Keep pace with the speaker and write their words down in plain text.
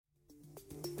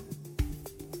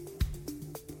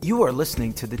You are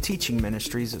listening to the teaching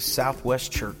ministries of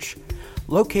Southwest Church,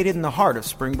 located in the heart of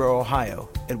Springboro, Ohio,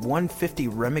 at 150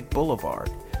 Remick Boulevard,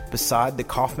 beside the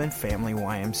Kaufman Family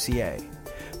YMCA.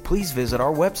 Please visit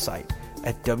our website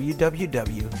at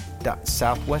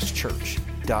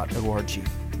www.southwestchurch.org.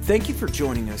 Thank you for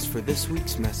joining us for this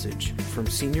week's message from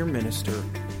Senior Minister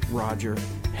Roger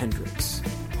Hendricks.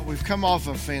 We've come off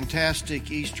a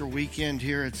fantastic Easter weekend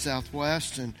here at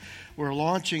Southwest, and we're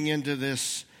launching into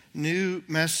this new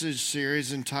message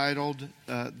series entitled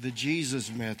The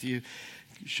Jesus Myth. You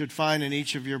should find in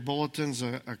each of your bulletins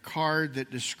a card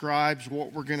that describes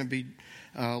what we're going to be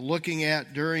looking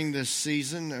at during this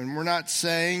season. And we're not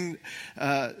saying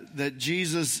that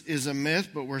Jesus is a myth,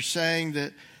 but we're saying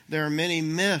that there are many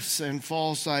myths and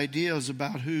false ideas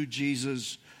about who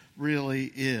Jesus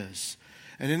really is.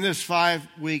 And in this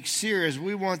 5-week series,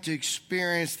 we want to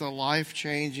experience the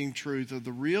life-changing truth of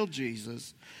the real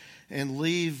Jesus and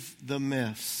leave the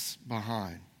myths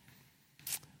behind.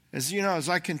 As you know, as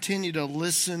I continue to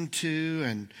listen to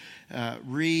and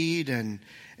read and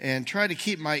try to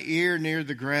keep my ear near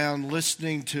the ground,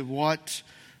 listening to what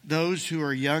those who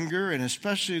are younger and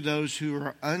especially those who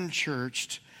are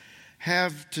unchurched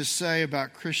have to say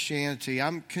about Christianity,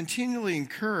 I'm continually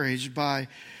encouraged by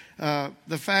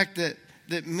the fact that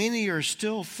many are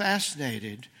still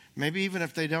fascinated, maybe even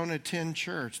if they don't attend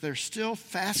church, they're still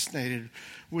fascinated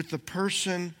with the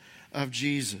person of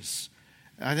Jesus.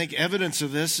 I think evidence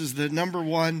of this is the number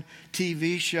one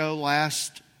TV show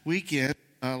last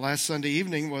Sunday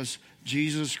evening was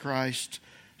Jesus Christ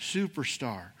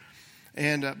Superstar.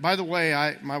 And by the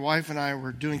way, my wife and I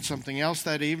were doing something else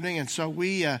that evening, and so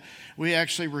we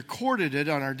actually recorded it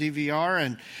on our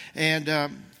DVR, and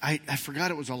I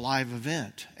forgot it was a live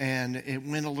event, and it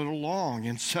went a little long,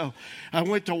 and so I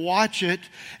went to watch it,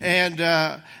 and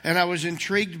I was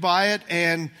intrigued by it,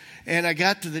 and I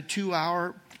got to the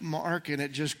 2-hour mark, and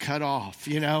it just cut off,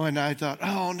 and I thought,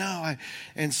 oh no,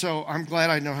 and so I'm glad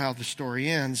I know how the story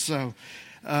ends. So.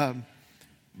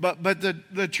 But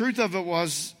the truth of it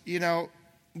was,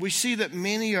 we see that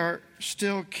many are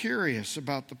still curious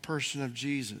about the person of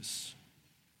Jesus.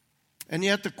 And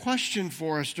yet the question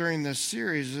for us during this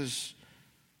series is,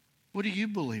 what do you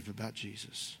believe about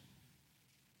Jesus?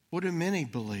 What do many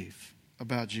believe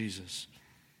about Jesus?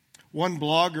 One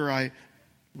blogger I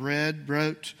read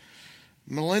wrote,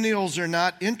 "Millennials are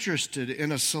not interested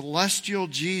in a celestial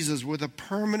Jesus with a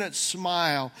permanent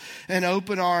smile and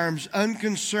open arms,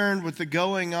 unconcerned with the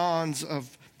going-ons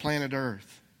of planet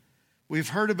Earth. We've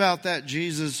heard about that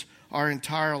Jesus our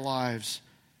entire lives,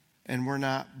 and we're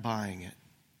not buying it."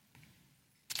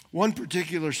 One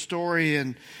particular story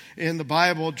in the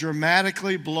Bible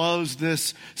dramatically blows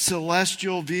this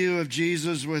celestial view of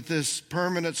Jesus with this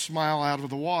permanent smile out of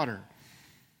the water.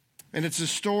 And it's a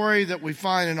story that we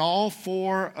find in all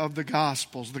 4 of the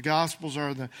Gospels. The Gospels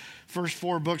are the first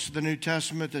 4 books of the New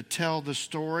Testament that tell the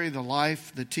story, the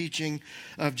life, the teaching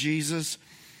of Jesus.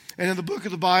 And in the book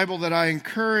of the Bible that I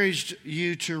encouraged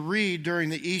you to read during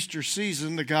the Easter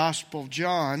season, the Gospel of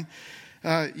John,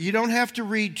 you don't have to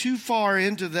read too far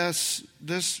into this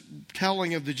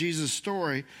telling of the Jesus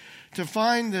story to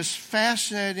find this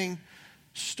fascinating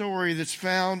story that's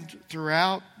found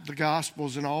throughout the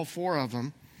Gospels in all 4 of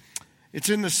them. It's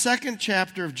in the 2nd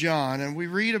chapter of John, and we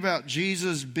read about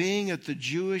Jesus being at the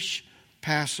Jewish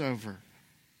Passover.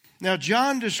 Now,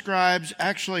 John describes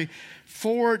actually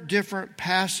 4 different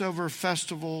Passover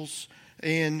festivals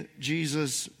in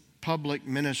Jesus' public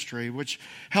ministry, which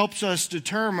helps us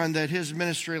determine that his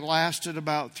ministry lasted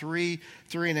about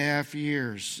 3.5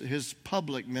 years, his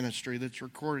public ministry that's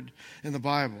recorded in the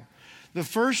Bible. The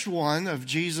first one of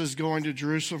Jesus going to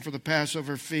Jerusalem for the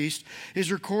Passover feast is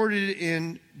recorded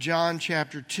in John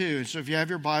chapter 2. So if you have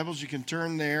your Bibles, you can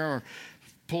turn there or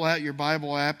pull out your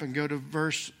Bible app and go to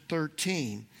verse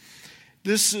 13.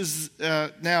 This is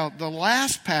now the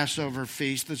last Passover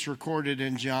feast that's recorded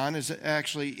in John is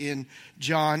actually in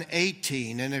John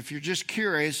 18. And if you're just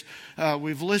curious,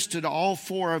 we've listed all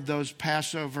 4 of those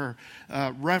Passover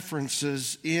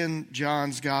references in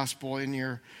John's Gospel in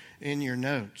your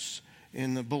notes,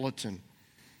 in the bulletin.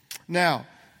 Now,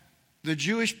 the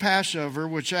Jewish Passover,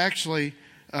 which actually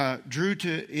drew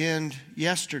to end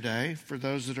yesterday, for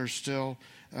those that are still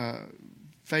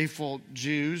faithful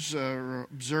Jews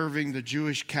observing the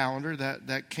Jewish calendar,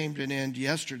 that came to an end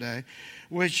yesterday,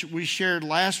 which we shared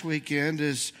last weekend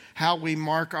is how we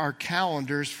mark our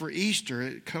calendars for Easter.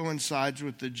 It coincides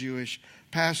with the Jewish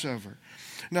Passover.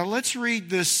 Now let's read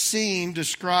this scene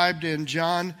described in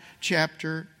John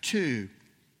chapter 2.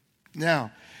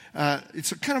 Now,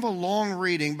 It's a kind of a long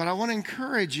reading, but I want to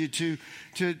encourage you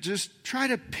to just try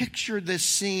to picture this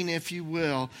scene, if you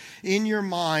will, in your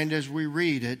mind as we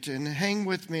read it. And hang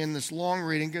with me in this long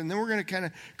reading, and then we're going to kind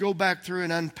of go back through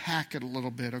and unpack it a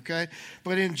little bit, okay?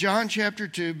 But in John chapter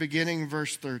 2, beginning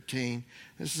verse 13,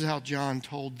 this is how John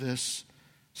told this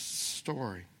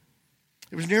story.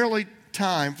 It was nearly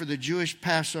time for the Jewish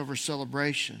Passover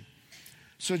celebration.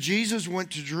 So Jesus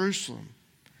went to Jerusalem.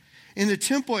 In the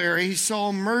temple area, he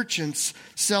saw merchants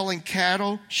selling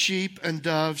cattle, sheep, and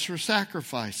doves for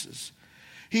sacrifices.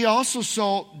 He also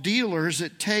saw dealers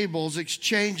at tables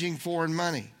exchanging foreign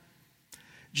money.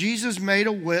 Jesus made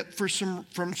a whip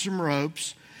from some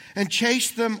ropes and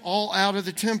chased them all out of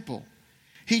the temple.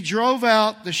 He drove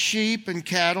out the sheep and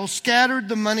cattle, scattered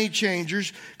the money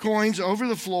changers' coins over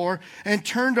the floor, and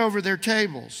turned over their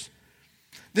tables.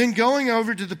 Then going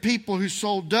over to the people who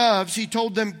sold doves, he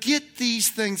told them, "Get these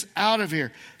things out of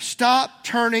here. Stop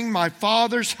turning my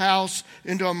Father's house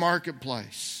into a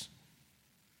marketplace."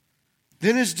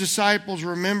 Then his disciples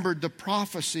remembered the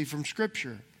prophecy from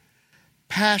Scripture.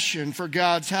 "Passion for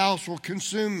God's house will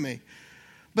consume me."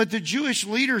 But the Jewish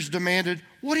leaders demanded,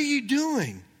 "What are you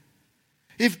doing?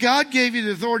 If God gave you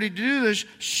the authority to do this,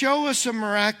 show us a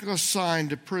miraculous sign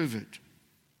to prove it."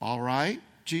 "All right,"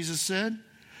 Jesus said.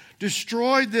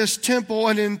 "Destroy this temple,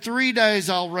 and in 3 days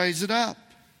I'll raise it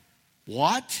up."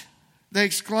 "What?" they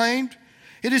exclaimed.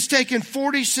 "It has taken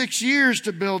 46 years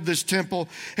to build this temple,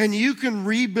 and you can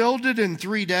rebuild it in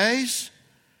 3 days?"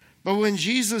 But when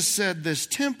Jesus said this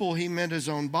temple, he meant his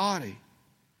own body.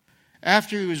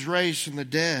 After he was raised from the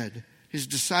dead, his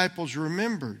disciples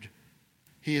remembered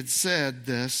he had said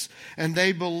this, and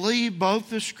they believed both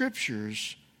the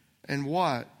Scriptures and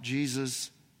what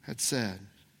Jesus had said.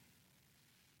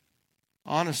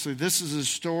 Honestly, this is a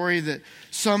story that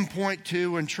some point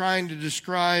to when trying to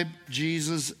describe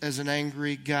Jesus as an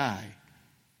angry guy.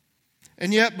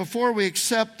 And yet, before we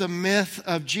accept the myth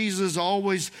of Jesus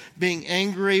always being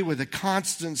angry with a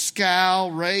constant scowl,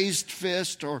 raised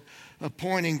fist, or a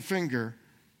pointing finger,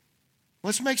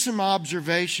 let's make some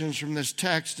observations from this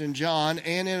text in John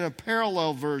and in a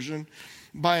parallel version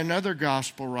by another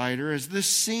gospel writer as this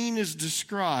scene is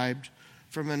described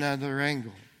from another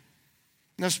angle.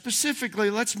 Now, specifically,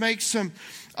 let's make some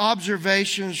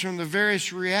observations from the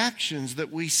various reactions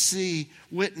that we see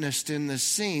witnessed in this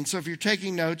scene. So if you're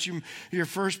taking notes, your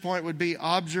first point would be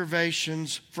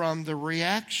observations from the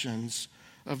reactions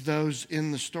of those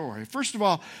in the story. First of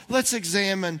all, let's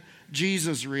examine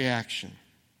Jesus' reaction.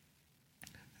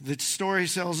 The story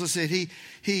tells us that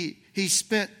he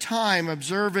spent time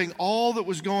observing all that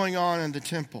was going on in the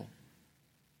temple.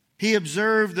 He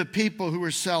observed the people who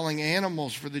were selling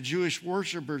animals for the Jewish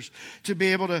worshipers to be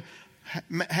able to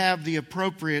have the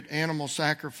appropriate animal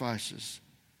sacrifices.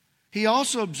 He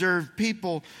also observed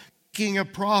people making a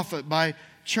profit by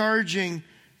charging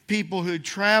people who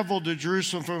traveled to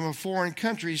Jerusalem from a foreign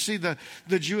country. You see, the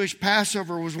Jewish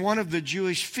Passover was one of the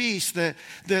Jewish feasts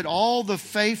that all the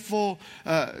faithful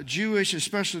Jewish,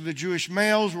 especially the Jewish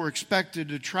males, were expected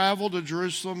to travel to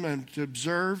Jerusalem and to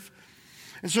observe.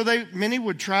 And so many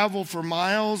would travel for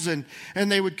miles and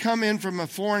they would come in from a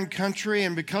foreign country,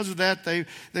 and because of that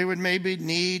they would maybe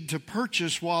need to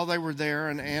purchase while they were there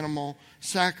an animal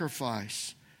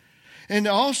sacrifice. And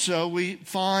also we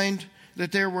find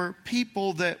that there were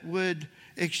people that would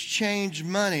exchange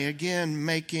money, again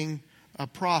making a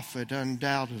profit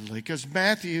undoubtedly. Because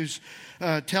Matthew's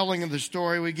telling of the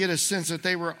story, we get a sense that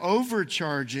they were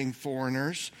overcharging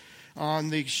foreigners on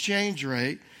the exchange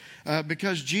rate.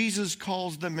 Because Jesus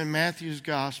calls them in Matthew's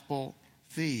gospel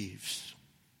thieves.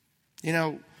 You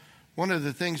know, one of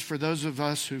the things for those of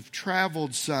us who've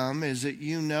traveled some is that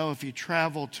you know if you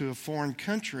travel to a foreign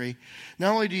country,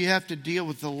 not only do you have to deal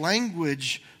with the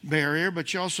language barrier,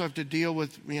 but you also have to deal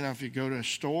with, if you go to a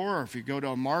store or if you go to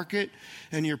a market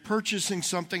and you're purchasing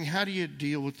something, how do you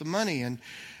deal with the money?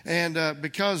 And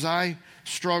because I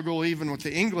struggle even with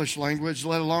the English language,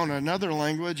 let alone another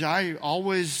language, I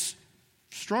always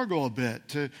struggle a bit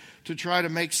to try to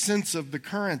make sense of the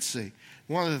currency.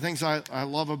 One of the things I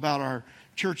love about our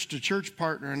church-to-church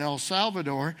partner in El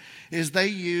Salvador is they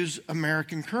use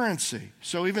American currency.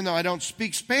 So even though I don't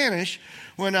speak Spanish,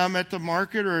 when I'm at the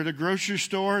market or at a grocery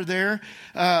store there,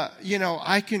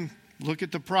 I can look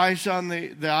at the price on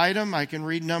the item, I can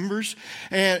read numbers,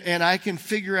 and I can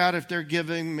figure out if they're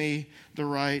giving me the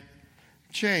right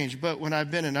change. But when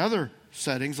I've been in other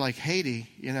settings like Haiti,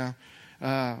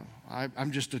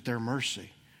 I'm just at their mercy.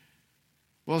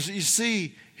 Well, so you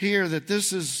see here that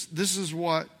this is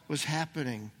what was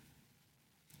happening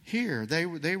here. They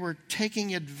were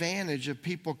taking advantage of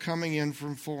people coming in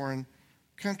from foreign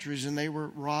countries, and they were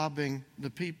robbing the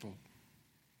people.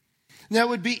 Now, it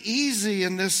would be easy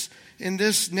in this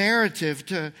narrative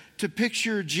to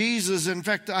picture Jesus. In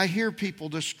fact, I hear people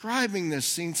describing this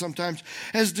scene sometimes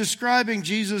as describing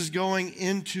Jesus going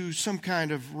into some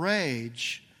kind of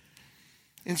rage.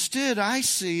 Instead, I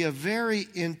see a very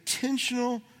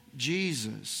intentional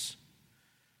Jesus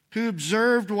who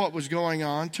observed what was going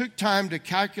on, took time to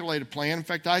calculate a plan. In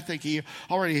fact, I think he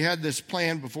already had this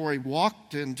plan before he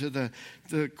walked into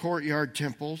the courtyard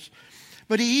temples.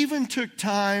 But he even took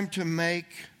time to make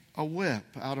a whip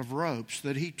out of ropes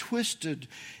that he twisted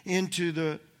into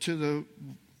the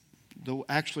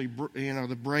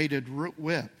braided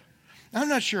whip. Now, I'm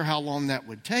not sure how long that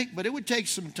would take, but it would take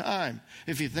some time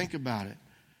if you think about it,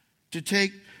 to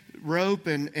take rope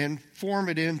and form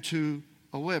it into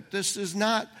a whip. This is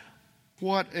not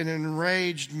what an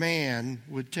enraged man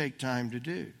would take time to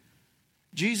do.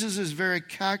 Jesus is very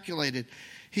calculated.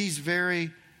 He's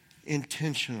very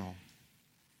intentional.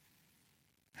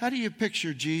 How do you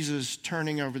picture Jesus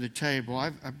turning over the table?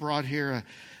 I brought here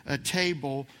a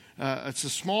table. It's a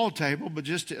small table, but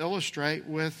just to illustrate,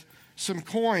 with some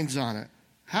coins on it.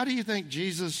 How do you think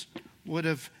Jesus would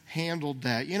have handled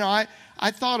that? You know,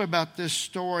 I thought about this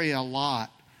story a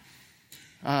lot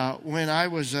when I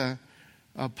was a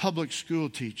public school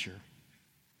teacher.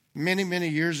 Many, many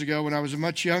years ago, when I was a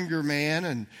much younger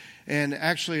man and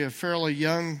actually a fairly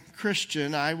young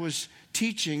Christian, I was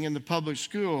teaching in the public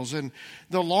schools. And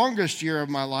the longest year of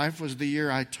my life was the year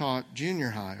I taught junior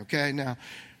high. Okay, now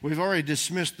we've already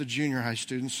dismissed the junior high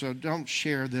students, so don't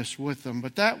share this with them.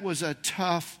 But that was a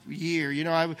tough year. You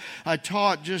know, I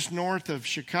taught just north of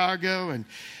Chicago,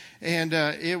 and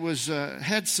it was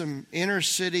had some inner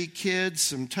city kids,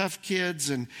 some tough kids,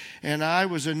 and I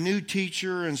was a new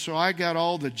teacher, and so I got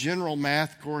all the general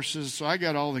math courses. So I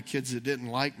got all the kids that didn't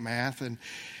like math, and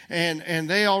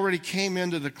they already came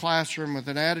into the classroom with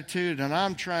an attitude, and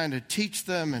I'm trying to teach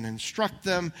them and instruct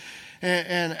them,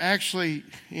 and actually,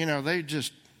 you know,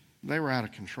 they were out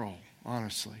of control,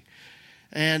 honestly.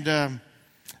 And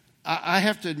I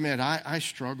have to admit, I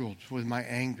struggled with my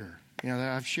anger. You know,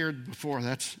 I've shared before,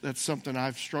 that's something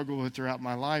I've struggled with throughout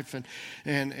my life,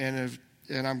 and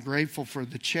I'm grateful for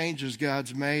the changes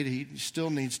God's made. He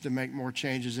still needs to make more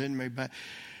changes in me, but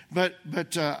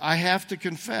I have to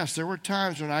confess, there were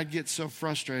times when I'd get so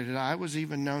frustrated, I was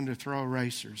even known to throw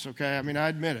erasers, okay? I mean, I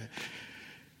admit it.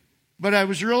 But I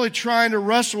was really trying to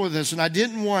wrestle with this, and I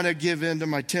didn't want to give in to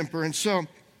my temper. And so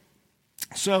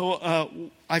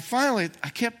I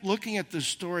kept looking at the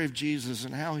story of Jesus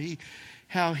and how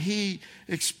he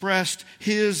expressed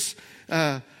his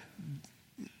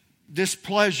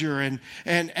displeasure and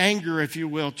anger, if you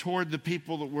will, toward the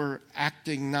people that were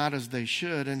acting not as they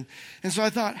should. And so I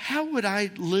thought, how would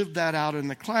I live that out in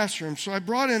the classroom? So I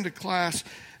brought into class,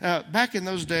 back in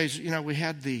those days, you know, we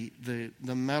had the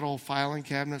metal filing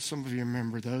cabinets. Some of you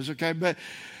remember those, okay? But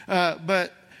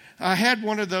I had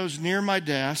one of those near my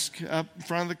desk up in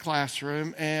front of the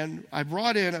classroom, and I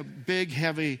brought in a big,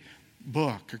 heavy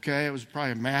book, okay? It was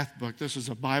probably a math book. This was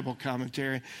a Bible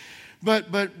commentary.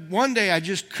 But one day I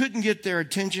just couldn't get their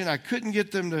attention. I couldn't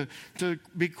get them to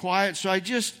be quiet. So I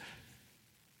just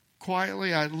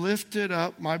quietly, I lifted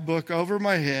up my book over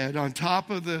my head on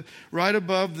top of right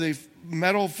above the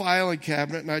metal filing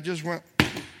cabinet, and I just went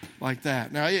like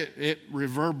that. Now, it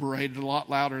reverberated a lot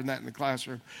louder than that in the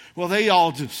classroom. Well, they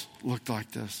all just looked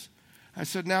like this. I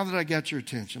said, now that I got your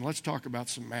attention, let's talk about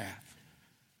some math.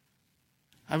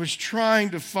 I was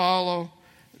trying to follow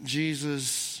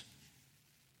Jesus'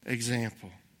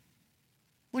 example.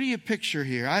 What do you picture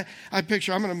here? I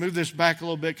picture, I'm going to move this back a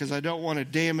little bit because I don't want to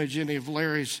damage any of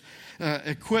Larry's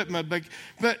equipment,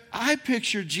 but I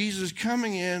picture Jesus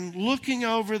coming in, looking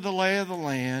over the lay of the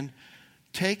land,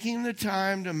 taking the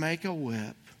time to make a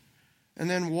whip, and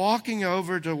then walking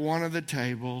over to one of the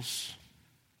tables,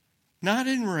 not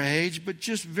in rage, but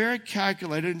just very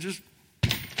calculated and just...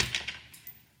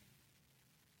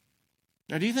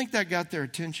 Now, do you think that got their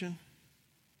attention?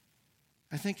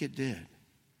 I think it did.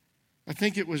 I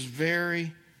think it was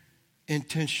very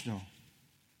intentional.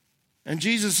 And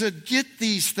Jesus said, get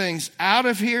these things out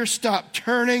of here. Stop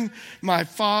turning my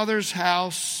Father's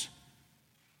house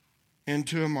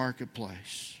into a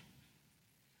marketplace.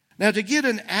 Now, to get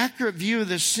an accurate view of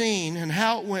the scene and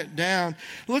how it went down,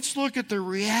 let's look at the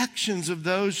reactions of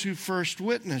those who first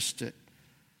witnessed it.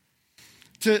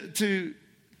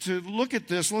 To look at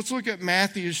this, let's look at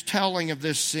Matthew's telling of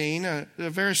this scene, a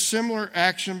very similar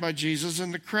action by Jesus,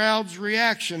 and the crowd's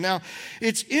reaction. Now,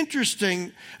 it's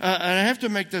interesting, and I have to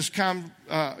make this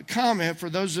comment for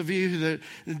those of you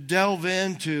that delve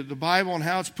into the Bible and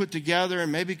how it's put together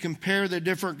and maybe compare the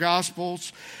different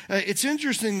Gospels. It's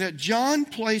interesting that John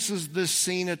places this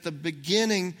scene at the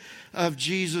beginning of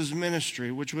Jesus'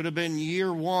 ministry, which would have been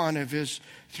year one of his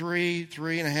three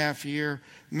and a half year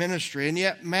ministry. And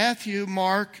yet Matthew,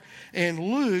 Mark, and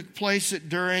Luke place it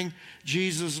during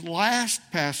Jesus' last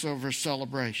Passover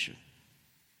celebration.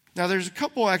 Now, there's a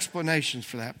couple explanations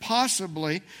for that.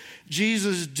 Possibly,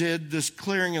 Jesus did this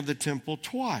clearing of the temple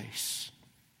twice.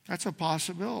 That's a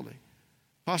possibility.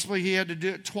 Possibly he had to do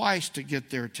it twice to get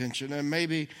their attention, and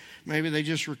maybe they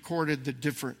just recorded the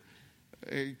different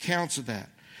accounts of that.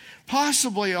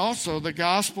 Possibly also the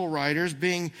gospel writers,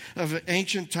 being of an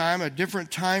ancient time, a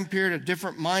different time period, a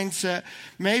different mindset,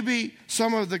 maybe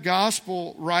some of the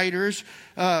gospel writers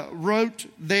wrote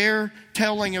their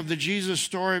telling of the Jesus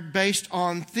story based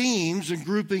on themes and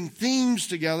grouping themes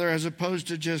together as opposed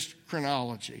to just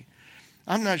chronology.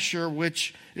 I'm not sure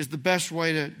which is the best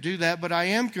way to do that, but I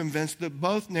am convinced that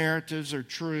both narratives are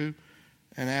true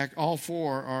and all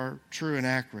four are true and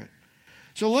accurate.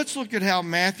 So let's look at how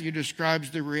Matthew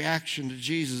describes the reaction to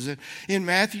Jesus. In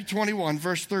Matthew 21,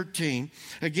 verse 13,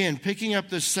 again, picking up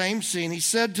the same scene, he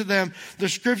said to them, "The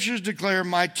scriptures declare,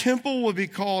 my temple will be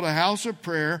called a house of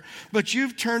prayer, but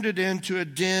you've turned it into a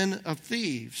den of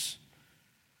thieves."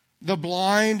 The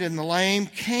blind and the lame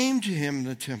came to him in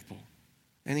the temple,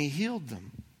 and he healed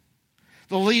them.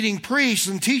 The leading priests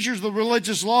and teachers of the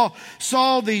religious law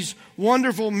saw these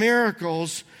wonderful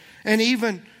miracles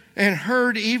and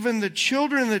heard even the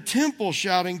children in the temple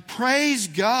shouting, "Praise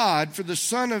God for the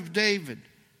Son of David."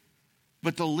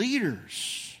 But the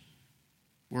leaders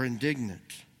were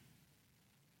indignant.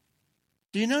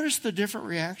 Do you notice the different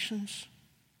reactions?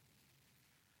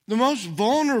 The most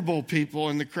vulnerable people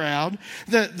in the crowd,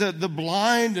 the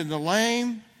blind and the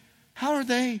lame, how do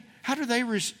they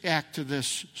react to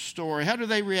this story? How do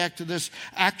they react to this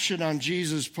action on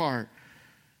Jesus' part?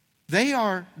 They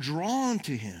are drawn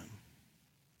to him.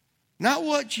 Not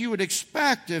what you would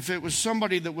expect if it was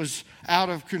somebody that was out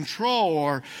of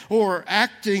control or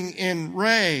acting in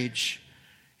rage.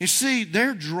 You see,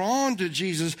 they're drawn to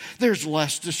Jesus. There's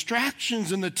less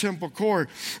distractions in the temple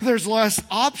court. There's less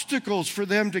obstacles for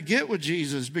them to get with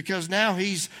Jesus because now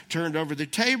he's turned over the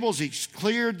tables, he's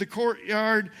cleared the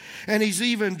courtyard, and he's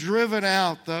even driven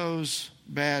out those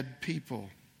bad people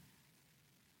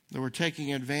that were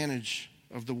taking advantage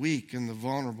of the weak and the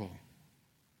vulnerable.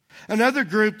 Another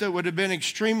group that would have been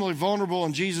extremely vulnerable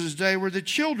in Jesus' day were the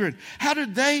children. How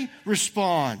did they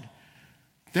respond?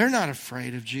 They're not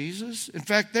afraid of Jesus. In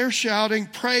fact, they're shouting,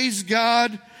 "Praise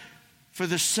God for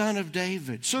the Son of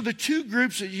David." So the two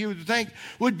groups that you would think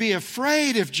would be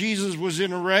afraid if Jesus was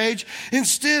in a rage,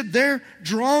 instead they're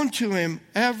drawn to him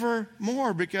ever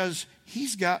more because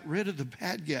he's got rid of the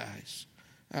bad guys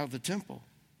out of the temple.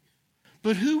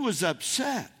 But who was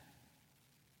upset?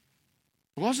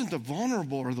 It wasn't the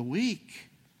vulnerable or the weak.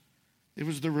 It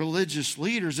was the religious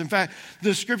leaders. In fact,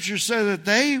 the scriptures say that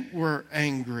they were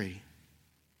angry.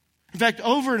 In fact,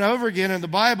 over and over again in the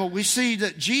Bible, we see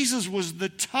that Jesus was the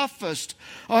toughest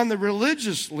on the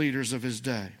religious leaders of his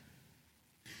day.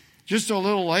 Just a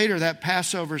little later, that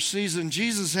Passover season,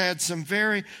 Jesus had some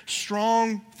very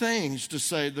strong things to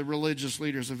say to the religious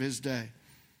leaders of his day.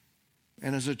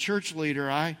 And as a church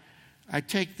leader, I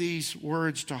take these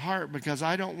words to heart because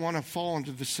I don't want to fall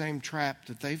into the same trap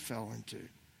that they fell into.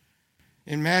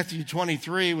 In Matthew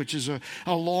 23, which is a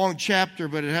long chapter,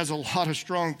 but it has a lot of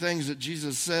strong things that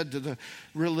Jesus said to the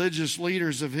religious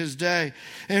leaders of his day.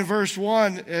 In verse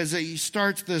 1, as he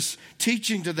starts this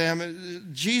teaching to them,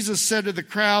 Jesus said to the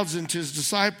crowds and to his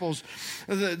disciples,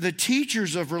 the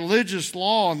teachers of religious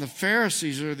law and the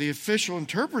Pharisees are the official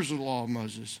interpreters of the law of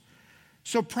Moses.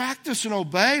 So practice and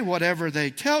obey whatever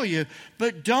they tell you,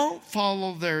 but don't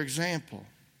follow their example.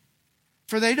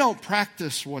 For they don't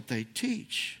practice what they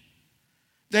teach.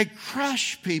 They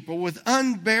crush people with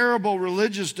unbearable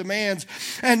religious demands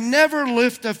and never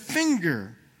lift a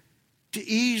finger to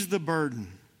ease the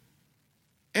burden.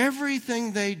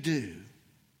 Everything they do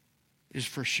is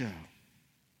for show.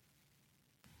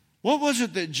 What was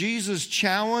it that Jesus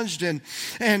challenged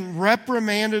and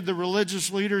reprimanded the religious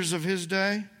leaders of his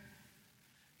day?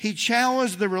 He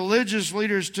challenged the religious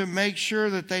leaders to make sure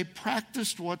that they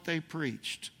practiced what they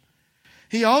preached.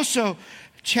 He also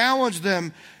challenged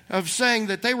them of saying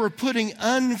that they were putting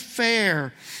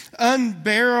unfair,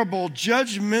 unbearable,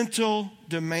 judgmental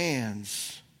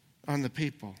demands on the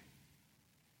people.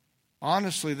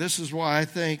 Honestly, this is why I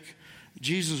think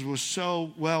Jesus was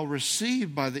so well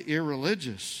received by the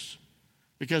irreligious,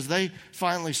 because they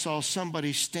finally saw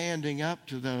somebody standing up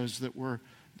to those that were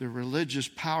the religious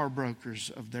power brokers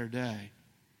of their day.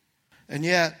 And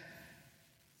yet,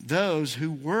 those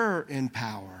who were in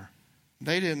power,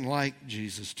 they didn't like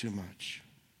Jesus too much.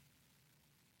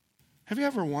 Have you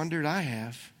ever wondered? I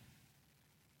have.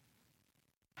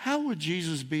 How would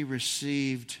Jesus be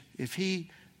received if he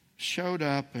showed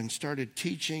up and started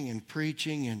teaching and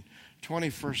preaching in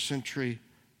 21st century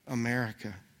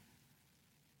America?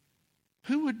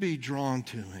 Who would be drawn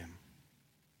to him?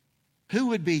 Who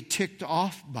would be ticked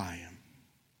off by him?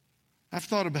 I've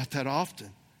thought about that often.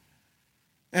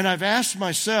 And I've asked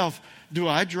myself, do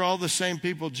I draw the same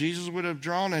people Jesus would have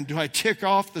drawn? And do I tick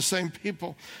off the same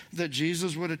people that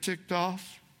Jesus would have ticked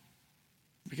off?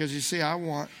 Because you see, I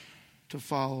want to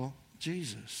follow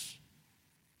Jesus.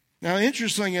 Now,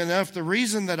 interestingly enough, the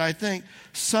reason that I think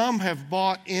some have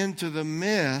bought into the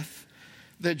myth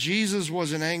that Jesus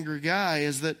was an angry guy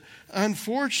is that,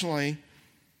 unfortunately,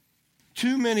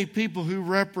 too many people who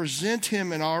represent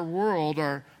him in our world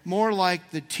are more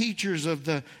like the teachers of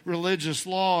the religious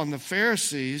law and the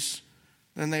Pharisees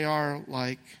than they are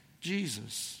like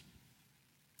Jesus.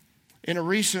 In a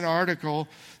recent article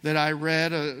that I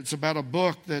read, it's about a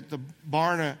book that the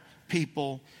Barna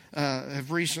people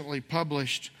have recently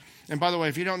published. And by the way,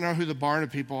 if you don't know who the Barna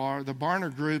people are, the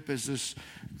Barna group is this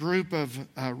group of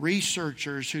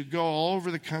researchers who go all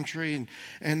over the country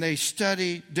and they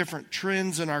study different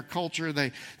trends in our culture.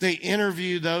 They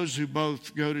interview those who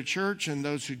both go to church and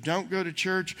those who don't go to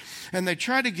church. And they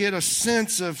try to get a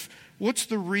sense of what's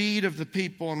the read of the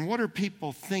people and what are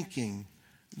people thinking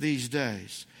these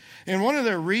days. In one of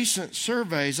their recent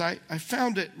surveys, I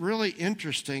found it really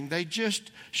interesting. They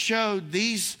just showed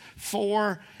these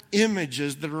 4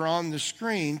 images that are on the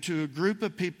screen to a group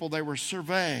of people they were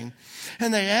surveying.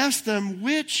 And they asked them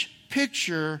which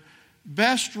picture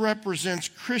best represents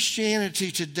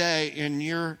Christianity today in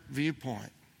your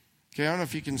viewpoint. Okay, I don't know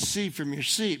if you can see from your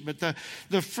seat, but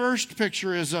the first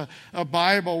picture is a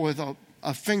Bible with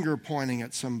a finger pointing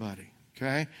at somebody.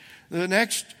 Okay, the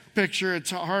next picture,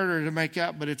 it's harder to make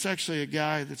out, but it's actually a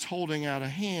guy that's holding out a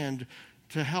hand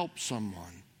to help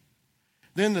someone.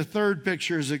 Then the third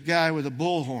picture is a guy with a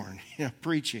bullhorn,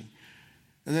 preaching.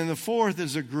 And then the fourth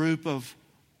is a group of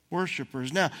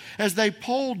worshipers. Now, as they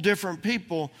polled different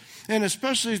people, and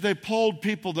especially as they polled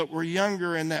people that were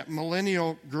younger in that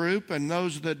millennial group and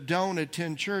those that don't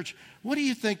attend church, what do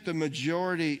you think the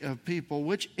majority of people,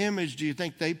 which image do you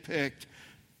think they picked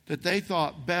that they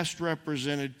thought best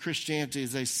represented Christianity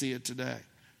as they see it today?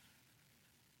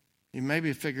 You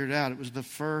maybe figured out it was the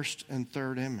first and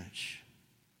third image.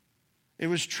 It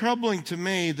was troubling to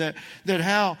me that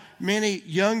how many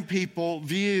young people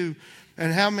view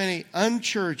and how many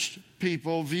unchurched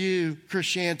people view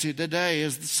Christianity today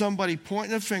as somebody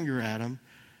pointing a finger at them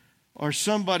or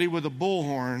somebody with a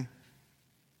bullhorn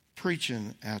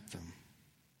preaching at them.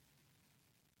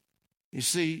 You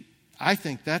see, I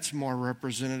think that's more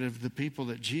representative of the people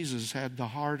that Jesus had the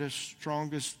hardest,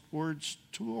 strongest words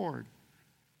toward,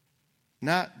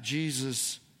 not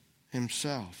Jesus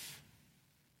himself.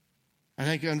 I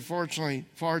think, unfortunately,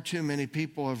 far too many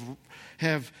people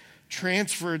have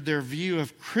transferred their view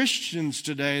of Christians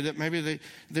today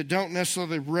that don't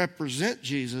necessarily represent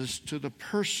Jesus to the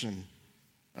person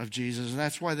of Jesus. And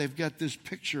that's why they've got this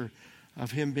picture of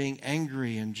him being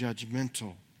angry and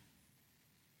judgmental.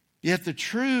 Yet the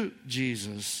true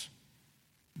Jesus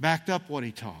backed up what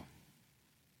he taught.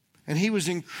 And he was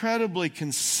incredibly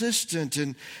consistent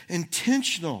and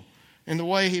intentional in the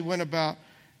way he went about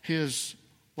his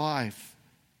life.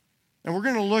 And we're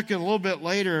going to look a little bit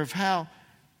later of how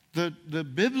the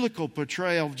biblical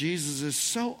portrayal of Jesus is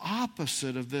so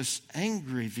opposite of this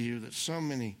angry view that so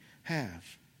many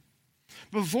have.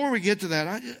 But before we get to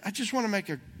that, I just want to make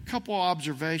a couple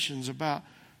observations about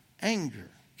anger.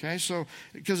 Okay, so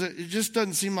because it just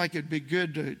doesn't seem like it'd be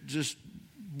good to just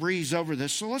breeze over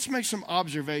this. So let's make some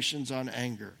observations on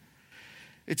anger.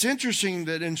 It's interesting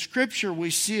that in Scripture we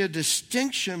see a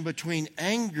distinction between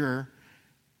anger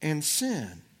and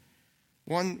sin.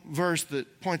 One verse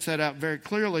that points that out very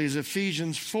clearly is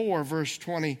Ephesians 4, verse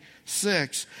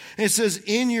 26. It says,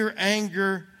 "In your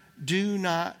anger, do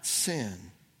not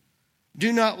sin.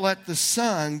 Do not let the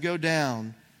sun go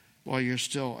down while you're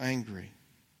still angry."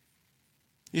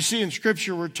 You see, in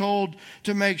Scripture, we're told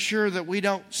to make sure that we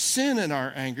don't sin in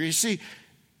our anger. You see,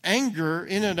 anger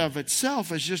in and of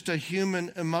itself is just a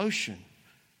human emotion.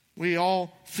 We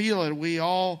all feel it. We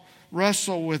all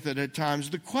wrestle with it at times.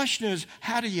 The question is,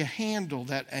 how do you handle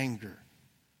that anger?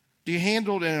 Do you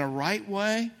handle it in a right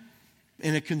way,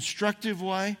 in a constructive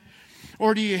way?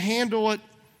 Or do you handle it,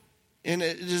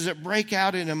 does it break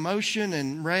out in emotion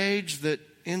and rage that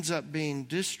ends up being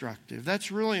destructive?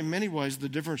 That's really, in many ways, the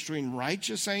difference between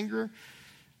righteous anger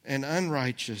and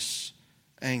unrighteous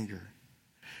anger.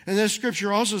 And this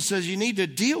scripture also says you need to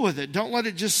deal with it. Don't let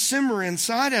it just simmer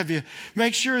inside of you.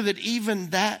 Make sure that even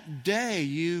that day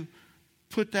you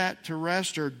put that to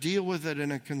rest or deal with it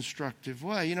in a constructive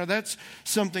way. You know, that's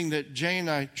something that Jane and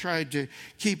I tried to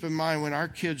keep in mind when our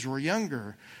kids were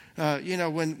younger.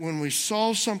 When we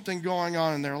saw something going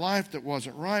on in their life that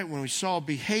wasn't right, when we saw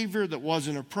behavior that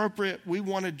wasn't appropriate, we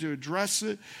wanted to address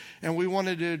it, and we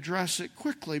wanted to address it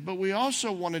quickly. But we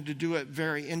also wanted to do it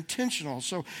very intentional.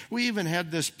 So we even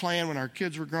had this plan when our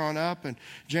kids were growing up, and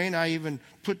Jane and I even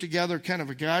put together kind of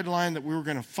a guideline that we were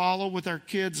going to follow with our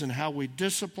kids and how we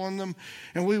discipline them.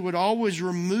 And we would always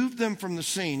remove them from the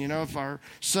scene. You know, if our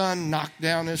son knocked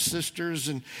down his sisters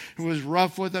and was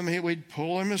rough with them, we'd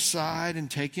pull him aside and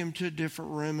take him to a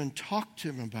different room and talk to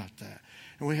him about that.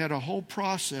 And we had a whole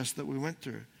process that we went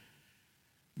through.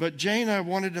 But Jane and I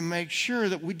wanted to make sure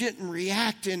that we didn't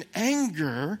react in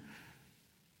anger,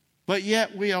 but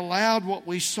yet we allowed what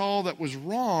we saw that was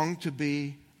wrong to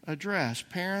be addressed.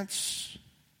 Parents,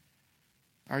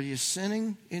 are you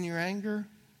sinning in your anger?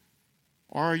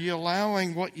 Or are you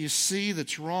allowing what you see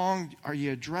that's wrong? Are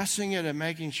you addressing it and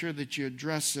making sure that you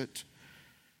address it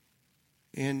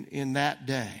in that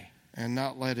day and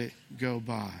not let it go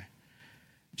by?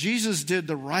 Jesus did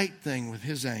the right thing with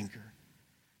his anger.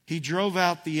 He drove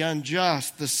out the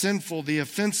unjust, the sinful, the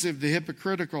offensive, the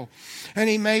hypocritical, and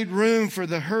he made room for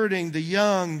the hurting, the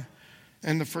young,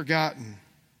 and the forgotten.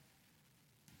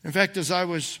 In fact, as I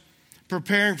was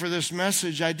preparing for this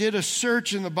message, I did a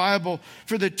search in the Bible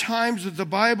for the times that the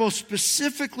Bible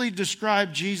specifically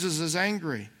described Jesus as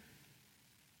angry.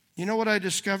 You know what I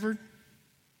discovered?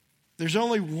 There's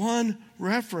only one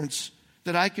reference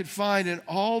that I could find in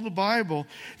all the Bible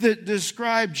that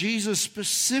described Jesus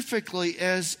specifically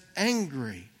as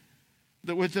angry.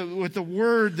 That with the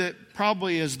word that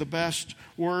probably is the best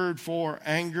word for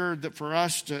anger, that for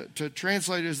us to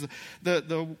translate is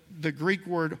the Greek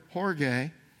word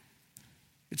horge.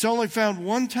 It's only found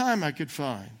one time I could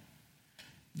find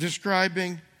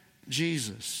describing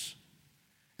Jesus.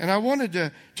 And I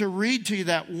wanted to read to you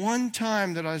that one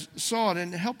time that I saw it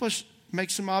and help us make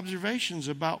some observations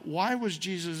about why was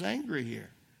Jesus angry here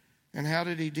and how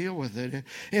did he deal with it.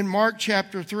 In Mark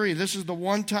chapter 3, this is the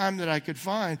one time that I could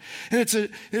find. And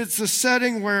it's a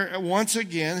setting where, once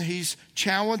again, he's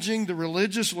challenging the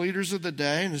religious leaders of the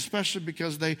day, and especially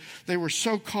because they were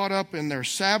so caught up in their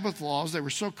Sabbath laws, they were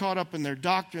so caught up in their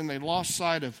doctrine, they lost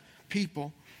sight of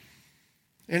people.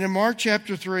 And in Mark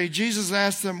chapter 3, Jesus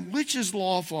asked them, which is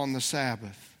lawful on the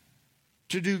Sabbath?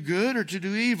 To do good or to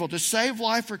do evil, to save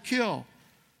life or kill?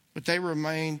 But they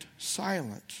remained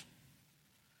silent.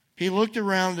 He looked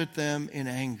around at them in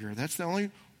anger. That's the only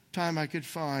time I could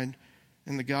find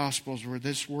in the Gospels where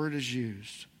this word is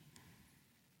used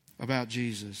about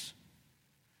Jesus.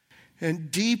 And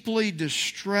deeply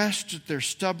distressed at their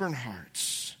stubborn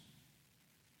hearts,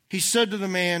 he said to the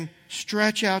man,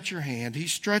 stretch out your hand. He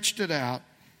stretched it out,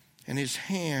 and his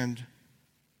hand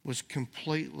was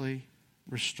completely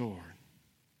restored.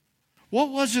 What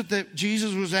was it that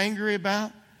Jesus was angry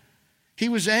about? He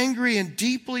was angry and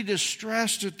deeply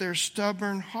distressed at their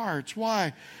stubborn hearts.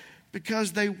 Why?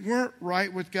 Because they weren't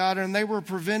right with God and they were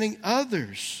preventing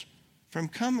others from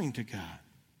coming to God.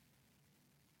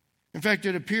 In fact,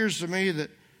 it appears to me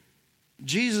that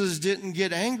Jesus didn't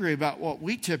get angry about what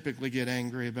we typically get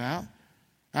angry about.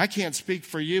 I can't speak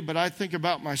for you, but I think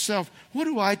about myself. What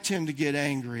do I tend to get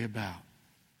angry about?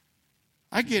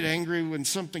 I get angry when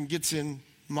something gets in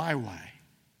my way.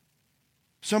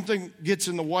 Something gets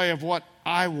in the way of what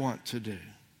I want to do.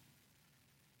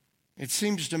 It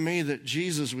seems to me that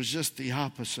Jesus was just the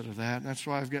opposite of that, and that's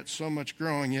why I've got so much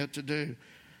growing yet to do.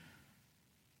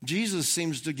 Jesus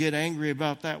seems to get angry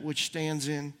about that which stands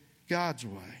in God's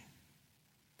way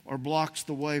or blocks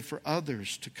the way for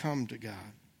others to come to God.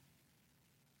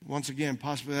 Once again,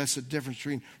 possibly that's the difference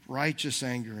between righteous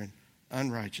anger and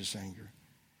unrighteous anger.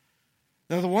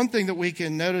 Now, the one thing that we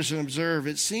can notice and observe,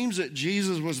 it seems that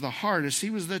Jesus was the hardest. He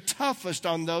was the toughest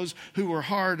on those who were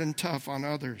hard and tough on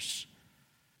others.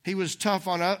 He was tough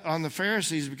on the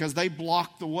Pharisees because they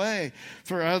blocked the way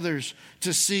for others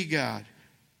to see God.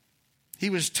 He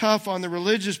was tough on the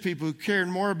religious people who cared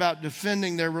more about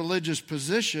defending their religious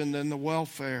position than the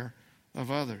welfare of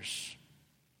others.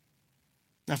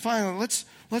 Now, finally,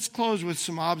 let's close with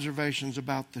some observations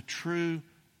about the true,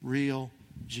 real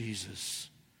Jesus.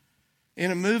 In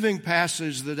a moving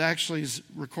passage that actually is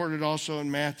recorded also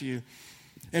in Matthew,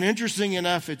 and interesting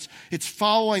enough, it's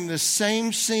following the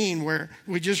same scene where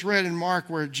we just read in Mark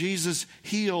where Jesus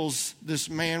heals this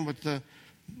man with the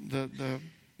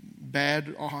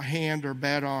bad hand or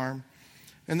bad arm.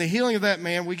 And the healing of that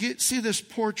man, see this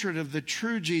portrait of the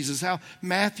true Jesus, how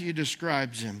Matthew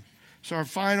describes him. So our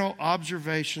final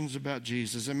observations about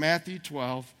Jesus in Matthew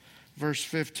 12, verse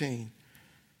 15.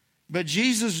 But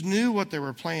Jesus knew what they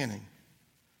were planning.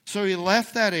 So he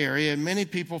left that area and many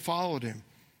people followed him.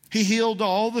 He healed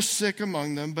all the sick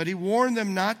among them, but he warned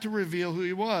them not to reveal who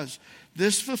he was.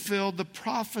 This fulfilled the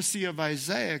prophecy of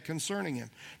Isaiah concerning him.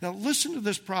 Now listen to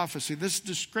this prophecy, this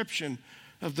description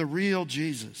of the real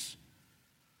Jesus.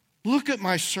 Look at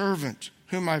my servant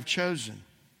whom I've chosen.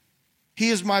 He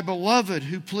is my beloved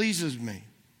who pleases me.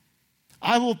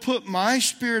 I will put my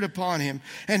spirit upon him,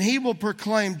 and he will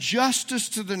proclaim justice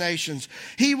to the nations.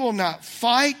 He will not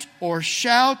fight or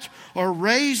shout or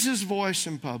raise his voice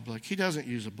in public. He doesn't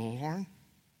use a bullhorn.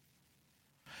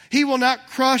 He will not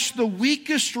crush the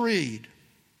weakest reed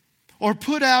or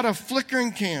put out a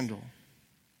flickering candle.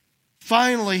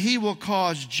 Finally, he will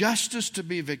cause justice to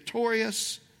be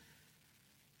victorious,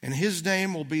 and his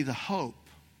name will be the hope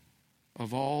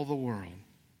of all the world.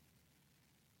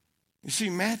 You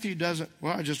see, Matthew doesn't,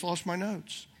 I just lost my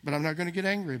notes, but I'm not going to get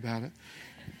angry about it.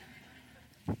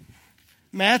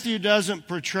 Matthew doesn't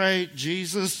portray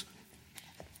Jesus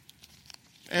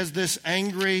as this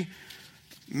angry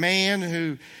man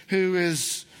who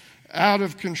is out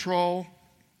of control.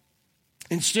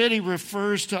 Instead, he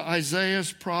refers to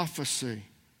Isaiah's prophecy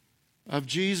of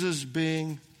Jesus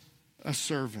being a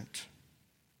servant,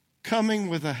 coming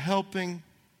with a helping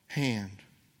hand,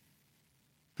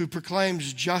 who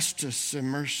proclaims justice and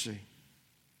mercy.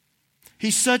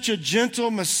 He's such a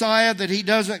gentle Messiah that he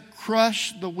doesn't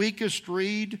crush the weakest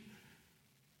reed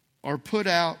or put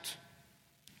out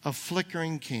a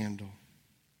flickering candle.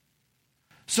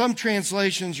 Some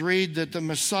translations read that the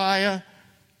Messiah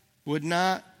would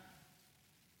not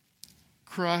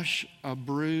crush a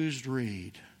bruised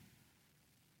reed.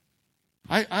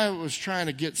 I was trying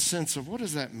to get sense of what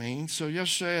does that mean. So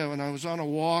yesterday when I was on a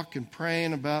walk and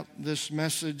praying about this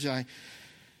message, I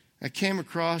came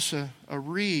across a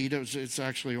reed. It's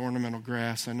actually ornamental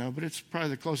grass, I know, but it's probably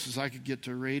the closest I could get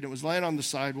to a reed. It was laying on the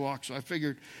sidewalk, so I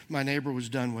figured my neighbor was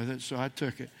done with it, so I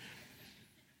took it.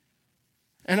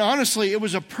 And honestly, it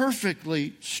was a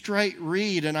perfectly straight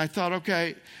reed, and I thought,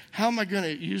 okay, how am I going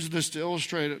to use this to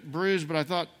illustrate a bruise? But I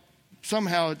thought,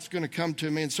 somehow it's going to come to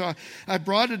me. And so I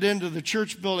brought it into the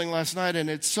church building last night,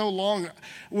 and it's so long.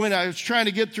 When I was trying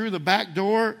to get through the back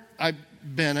door, I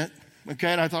bent it. Okay,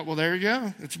 and I thought, well, there you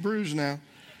go. It's bruised now.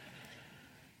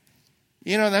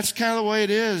 You know, that's kind of the way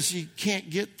it is. You can't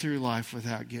get through life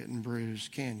without getting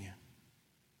bruised, can you?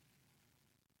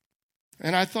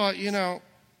 And I thought, you know,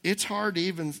 it's hard to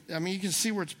even, you can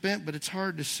see where it's bent, but it's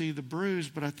hard to see the bruise.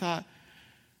 But I thought,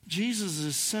 Jesus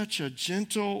is such a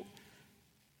gentle,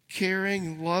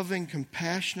 caring, loving,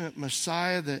 compassionate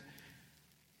Messiah that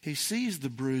he sees the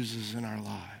bruises in our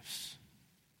lives.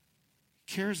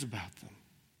 He cares about them.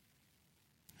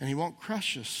 And he won't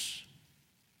crush us.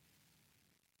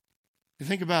 You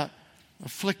think about a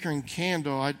flickering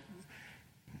candle. I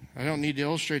don't need to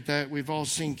illustrate that. We've all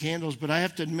seen candles. But I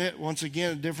have to admit, once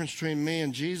again, the difference between me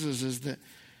and Jesus is that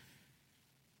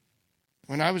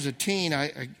when I was a teen,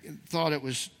 I thought it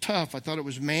was tough. I thought it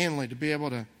was manly to be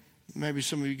able to, maybe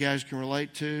some of you guys can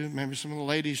relate to, maybe some of the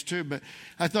ladies too, but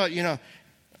I thought, you know,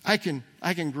 I can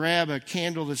grab a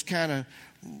candle that's kind of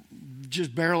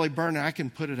just barely burning. I can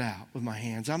put it out with my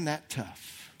hands. I'm that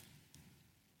tough.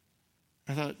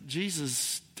 I thought,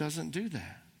 Jesus doesn't do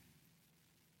that.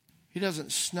 He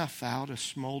doesn't snuff out a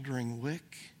smoldering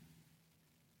wick.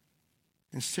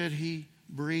 Instead, he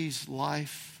breathes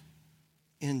life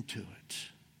into it.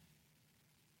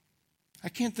 I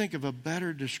can't think of a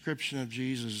better description of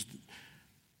Jesus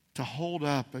to hold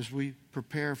up as we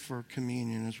prepare for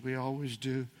communion, as we always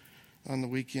do on the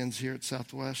weekends here at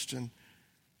Southwest. And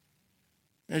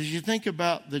as you think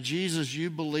about the Jesus you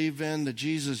believe in, the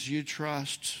Jesus you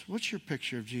trust, what's your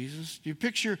picture of Jesus? Do you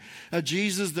picture a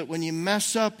Jesus that when you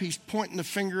mess up, he's pointing the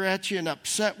finger at you and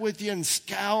upset with you and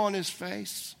scowl on his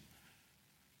face?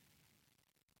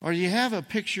 Or do you have a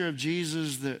picture of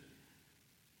Jesus that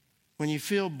when you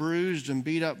feel bruised and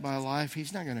beat up by life,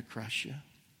 he's not going to crush you?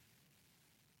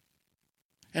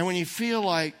 And when you feel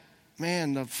like,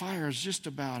 man, the fire is just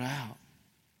about out,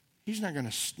 he's not going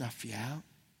to snuff you out,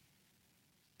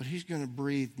 but he's going to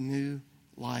breathe new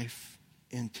life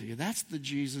into you. That's the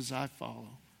Jesus I follow.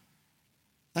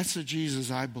 That's the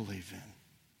Jesus I believe in.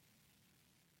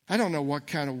 I don't know what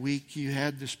kind of week you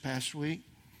had this past week.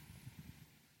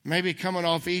 Maybe coming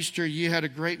off Easter, you had a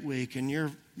great week and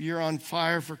you're on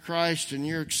fire for Christ and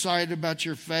you're excited about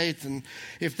your faith. And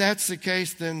if that's the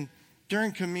case, then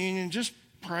during communion, just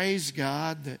praise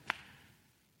God that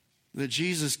that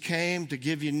Jesus came to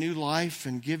give you new life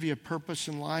and give you a purpose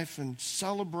in life and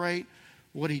celebrate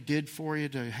what he did for you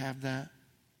to have that.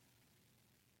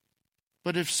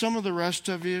 But if some of the rest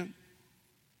of you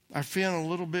are feeling a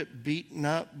little bit beaten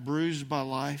up, bruised by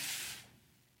life,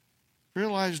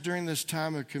 realize during this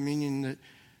time of communion that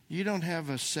you don't have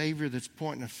a Savior that's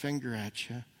pointing a finger at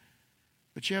you,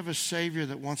 but you have a Savior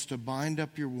that wants to bind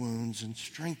up your wounds and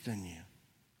strengthen you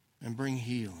and bring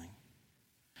healing.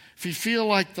 If you feel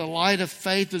like the light of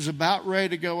faith is about ready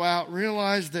to go out,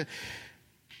 realize that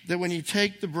when you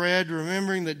take the bread,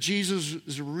 remembering that Jesus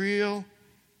is real,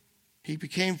 he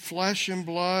became flesh and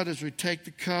blood. As we take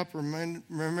the cup,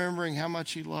 remembering how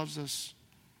much he loves us,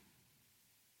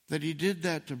 that he did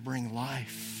that to bring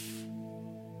life.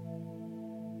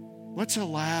 Let's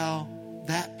allow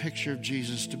that picture of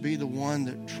Jesus to be the one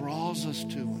that draws us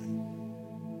to him.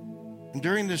 And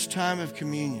during this time of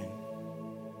communion,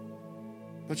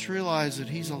 let's realize that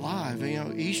he's alive. You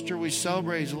know, Easter we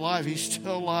celebrate he's alive. He's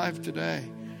still alive today.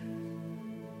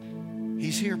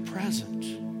 He's here present.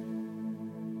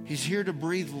 He's here to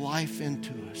breathe life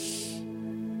into us.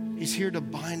 He's here to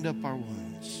bind up our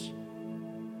wounds.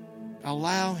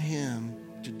 Allow him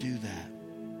to do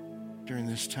that during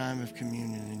this time of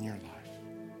communion in your life.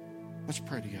 Let's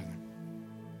pray together.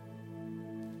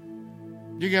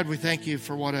 Dear God, we thank you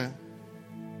for what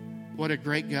a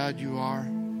great God you are.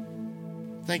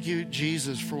 Thank you,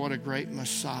 Jesus, for what a great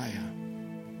Messiah.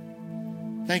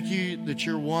 Thank you that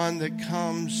you're one that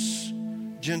comes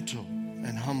gentle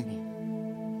and humble.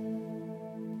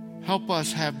 Help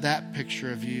us have that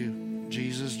picture of you,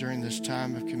 Jesus, during this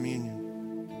time of communion.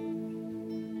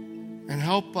 And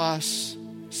help us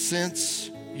sense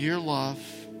your love,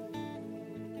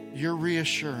 your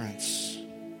reassurance,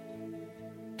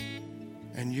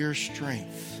 and your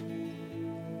strength.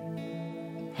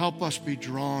 Help us be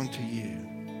drawn to you,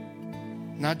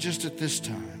 not just at this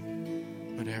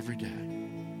time, but every day.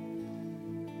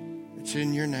 It's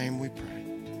in your name we pray.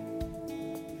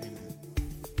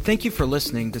 Thank you for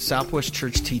listening to Southwest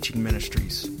Church Teaching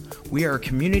Ministries. We are a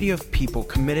community of people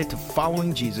committed to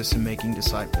following Jesus and making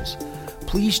disciples.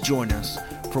 Please join us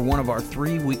for one of our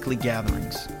 3 weekly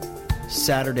gatherings.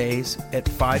 Saturdays at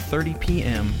 5:30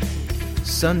 p.m.,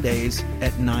 Sundays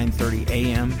at 9:30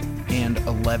 a.m., and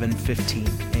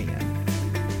 11:15 a.m.